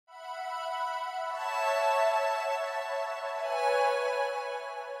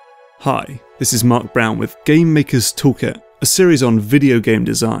Hi, this is Mark Brown with Game Maker's Toolkit, a series on video game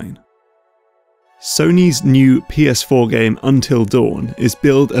design. Sony's new PS4 game Until Dawn is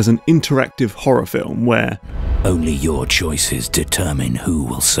billed as an interactive horror film where only your choices determine who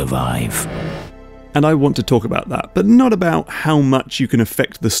will survive. And I want to talk about that, but not about how much you can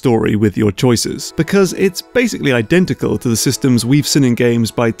affect the story with your choices, because it's basically identical to the systems we've seen in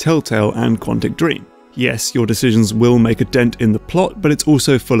games by Telltale and Quantic Dream. Yes, your decisions will make a dent in the plot, but it's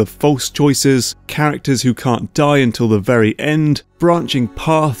also full of false choices, characters who can't die until the very end, branching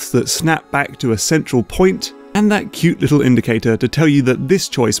paths that snap back to a central point, and that cute little indicator to tell you that this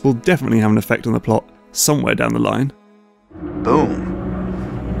choice will definitely have an effect on the plot somewhere down the line.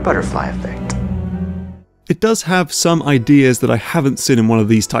 Boom. Butterfly effect. It does have some ideas that I haven't seen in one of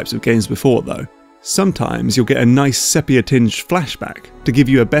these types of games before though. Sometimes you'll get a nice sepia-tinged flashback to give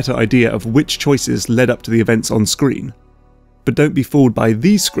you a better idea of which choices led up to the events on screen. But don't be fooled by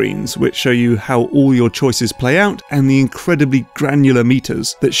these screens, which show you how all your choices play out, and the incredibly granular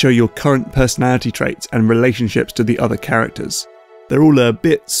meters that show your current personality traits and relationships to the other characters. They're all a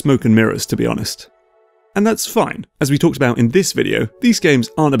bit smoke and mirrors, to be honest. And that's fine. As we talked about in this video, these games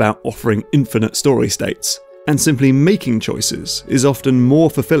aren't about offering infinite story states. And simply making choices is often more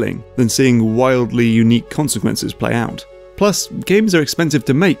fulfilling than seeing wildly unique consequences play out. Plus, games are expensive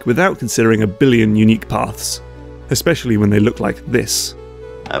to make without considering a billion unique paths, especially when they look like this.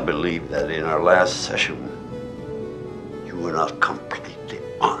 I believe that in our last session, you were not completely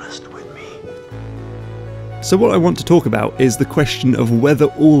honest with me. So what I want to talk about is the question of whether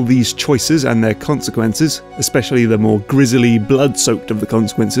all these choices and their consequences, especially the more grisly, blood-soaked of the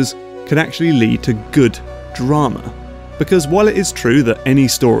consequences, can actually lead to good drama. Because while it is true that any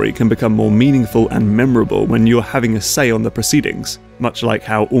story can become more meaningful and memorable when you're having a say on the proceedings, much like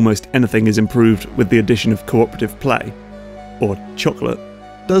how almost anything is improved with the addition of cooperative play, or chocolate,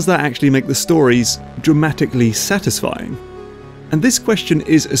 does that actually make the stories dramatically satisfying? And this question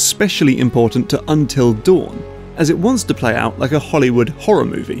is especially important to Until Dawn, as it wants to play out like a Hollywood horror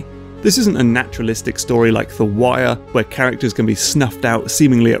movie. This isn't a naturalistic story like The Wire, where characters can be snuffed out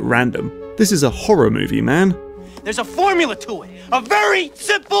seemingly at random. This is a horror movie, man. There's a formula to it. A very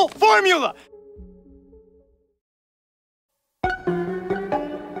simple formula!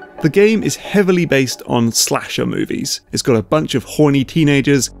 The game is heavily based on slasher movies. It's got a bunch of horny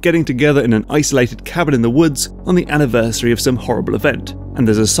teenagers getting together in an isolated cabin in the woods on the anniversary of some horrible event, and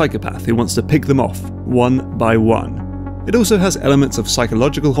there's a psychopath who wants to pick them off, one by one. It also has elements of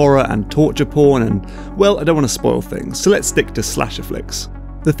psychological horror and torture porn and, well, I don't want to spoil things, so let's stick to slasher flicks.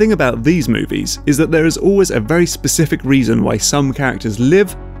 The thing about these movies is that there is always a very specific reason why some characters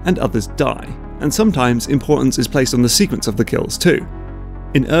live and others die, and sometimes importance is placed on the sequence of the kills too.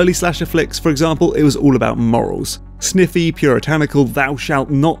 In early slasher flicks, for example, it was all about morals. Sniffy, puritanical, thou shalt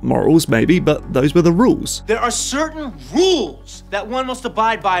not morals maybe, but those were the rules. There are certain rules that one must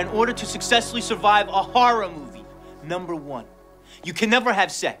abide by in order to successfully survive a horror movie. Number 1, you can never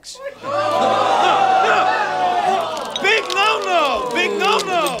have sex. Big no-no! Big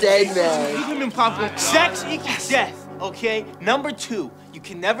no-no! Dead man. Even in public, sex equals death, okay? Number 2, you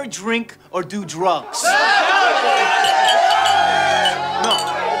can never drink or do drugs. No,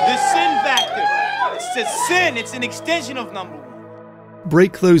 the sin factor. It's a sin, it's an extension of number 1.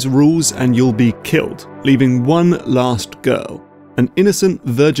 Break those rules and you'll be killed, leaving one last girl. An innocent,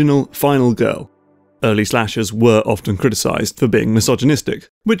 virginal, final girl. Early slashers were often criticised for being misogynistic,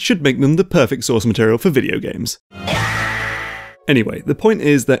 which should make them the perfect source material for video games. Anyway, the point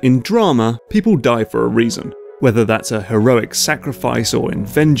is that in drama, people die for a reason. Whether that's a heroic sacrifice or in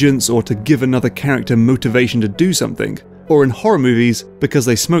vengeance or to give another character motivation to do something, or in horror movies because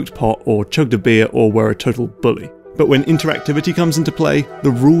they smoked pot or chugged a beer or were a total bully. But when interactivity comes into play,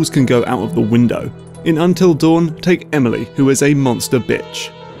 the rules can go out of the window. In Until Dawn, take Emily, who is a monster bitch.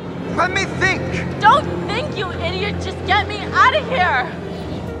 Let me think! Don't think, you idiot! Just get me out of here!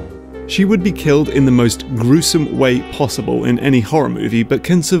 She would be killed in the most gruesome way possible in any horror movie, but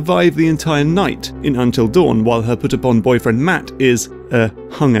can survive the entire night in Until Dawn while her put-upon boyfriend Matt is,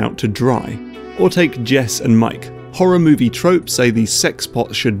 hung out to dry. Or take Jess and Mike. Horror movie tropes say these sex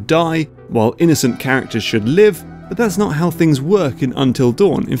pots should die, while innocent characters should live, but that's not how things work in Until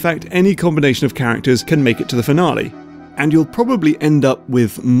Dawn. In fact, any combination of characters can make it to the finale. And you'll probably end up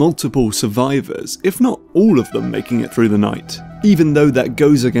with multiple survivors, if not all of them making it through the night. Even though that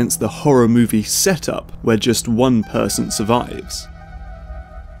goes against the horror movie setup, where just one person survives.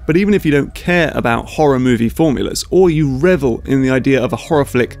 But even if you don't care about horror movie formulas, or you revel in the idea of a horror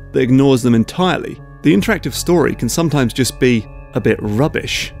flick that ignores them entirely, the interactive story can sometimes just be a bit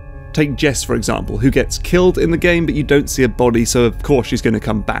rubbish. Take Jess for example, who gets killed in the game but you don't see a body, so of course she's going to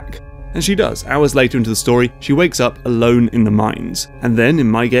come back. And she does. Hours later into the story, she wakes up alone in the mines. And then, in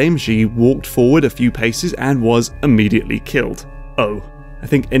my game, she walked forward a few paces and was immediately killed. Oh. I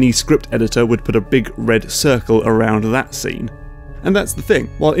think any script editor would put a big red circle around that scene. And that's the thing,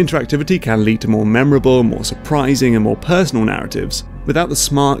 while interactivity can lead to more memorable, more surprising and more personal narratives, without the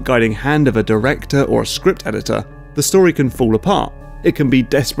smart guiding hand of a director or a script editor, the story can fall apart. It can be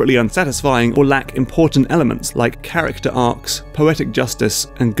desperately unsatisfying or lack important elements like character arcs, poetic justice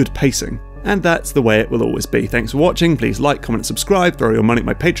and good pacing. And that's the way it will always be. Thanks for watching, please like, comment and subscribe, throw your money at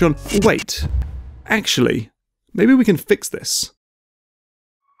my Patreon. Wait, actually, maybe we can fix this.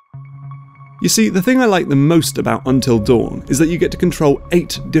 You see, the thing I like the most about Until Dawn is that you get to control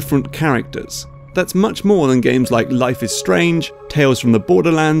 8 different characters. That's much more than games like Life is Strange, Tales from the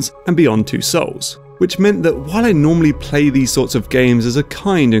Borderlands, and Beyond Two Souls. Which meant that while I normally play these sorts of games as a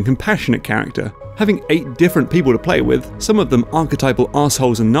kind and compassionate character, having 8 different people to play with, some of them archetypal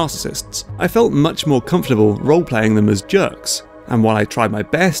assholes and narcissists, I felt much more comfortable role-playing them as jerks. And while I tried my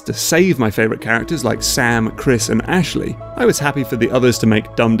best to save my favourite characters like Sam, Chris and Ashley, I was happy for the others to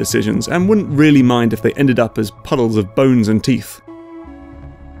make dumb decisions and wouldn't really mind if they ended up as puddles of bones and teeth.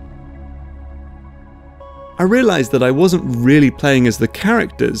 I realised that I wasn't really playing as the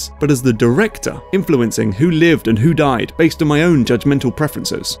characters, but as the director, influencing who lived and who died based on my own judgmental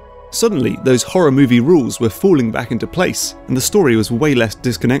preferences. Suddenly, those horror movie rules were falling back into place, and the story was way less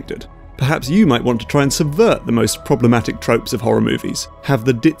disconnected. Perhaps you might want to try and subvert the most problematic tropes of horror movies. Have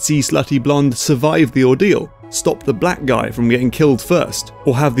the ditzy, slutty blonde survive the ordeal, stop the black guy from getting killed first,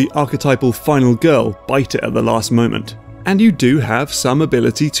 or have the archetypal final girl bite it at the last moment. And you do have some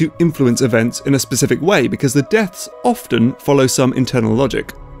ability to influence events in a specific way because the deaths often follow some internal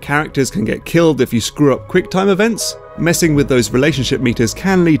logic. Characters can get killed if you screw up QuickTime events, messing with those relationship meters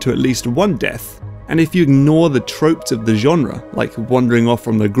can lead to at least one death, and if you ignore the tropes of the genre, like wandering off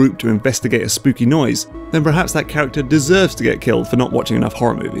from the group to investigate a spooky noise, then perhaps that character deserves to get killed for not watching enough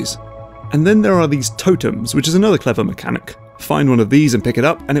horror movies. And then there are these totems, which is another clever mechanic. Find one of these and pick it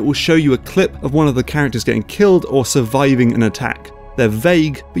up, and it will show you a clip of one of the characters getting killed or surviving an attack. They're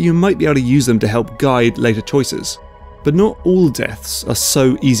vague, but you might be able to use them to help guide later choices. But not all deaths are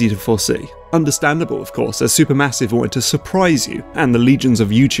so easy to foresee. Understandable, of course, as Supermassive wanted to surprise you, and the legions of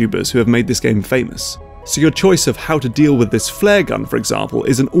YouTubers who have made this game famous. So your choice of how to deal with this flare gun, for example,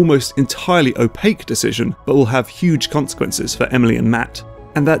 is an almost entirely opaque decision, but will have huge consequences for Emily and Matt.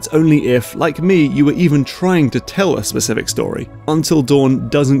 And that's only if, like me, you were even trying to tell a specific story. Until Dawn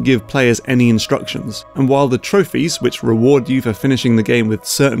doesn't give players any instructions, and while the trophies, which reward you for finishing the game with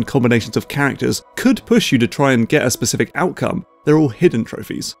certain combinations of characters, could push you to try and get a specific outcome, they're all hidden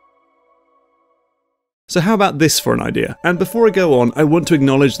trophies. So how about this for an idea? And before I go on, I want to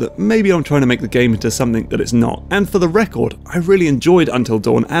acknowledge that maybe I'm trying to make the game into something that it's not. And for the record, I really enjoyed Until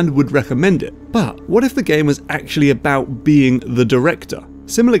Dawn and would recommend it. But what if the game was actually about being the director?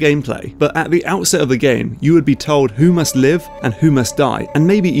 Similar gameplay, but at the outset of the game, you would be told who must live and who must die, and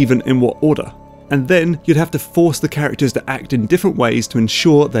maybe even in what order. And then you'd have to force the characters to act in different ways to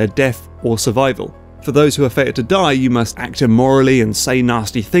ensure their death or survival. For those who are fated to die, you must act immorally and say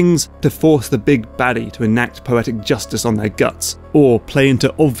nasty things to force the big baddie to enact poetic justice on their guts, or play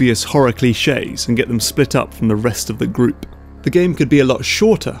into obvious horror cliches and get them split up from the rest of the group. The game could be a lot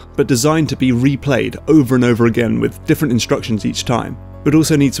shorter, but designed to be replayed over and over again with different instructions each time, but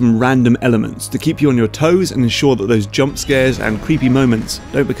also need some random elements to keep you on your toes and ensure that those jump scares and creepy moments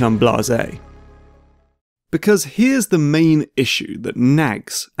don't become blasé. Because here's the main issue that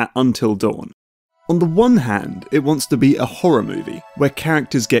nags at Until Dawn. On the one hand, it wants to be a horror movie, where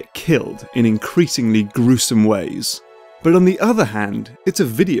characters get killed in increasingly gruesome ways. But on the other hand, it's a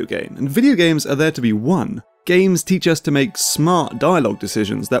video game, and video games are there to be won. Games teach us to make smart dialogue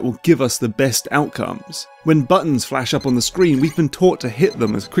decisions that will give us the best outcomes. When buttons flash up on the screen, we've been taught to hit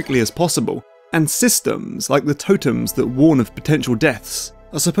them as quickly as possible. And systems, like the totems that warn of potential deaths,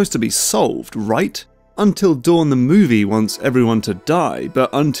 are supposed to be solved, right? Until Dawn the movie wants everyone to die, but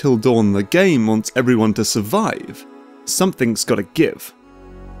Until Dawn the game wants everyone to survive. Something's gotta give.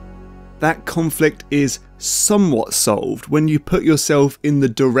 That conflict is somewhat solved when you put yourself in the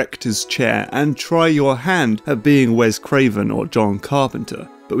director's chair and try your hand at being Wes Craven or John Carpenter.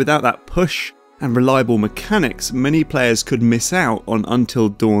 But without that push and reliable mechanics, many players could miss out on Until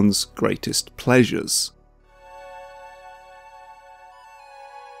Dawn's greatest pleasures.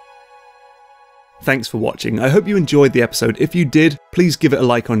 Thanks for watching. I hope you enjoyed the episode. If you did, please give it a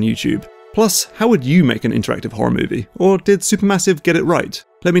like on YouTube. Plus, how would you make an interactive horror movie? Or did Supermassive get it right?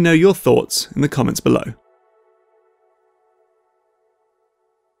 Let me know your thoughts in the comments below.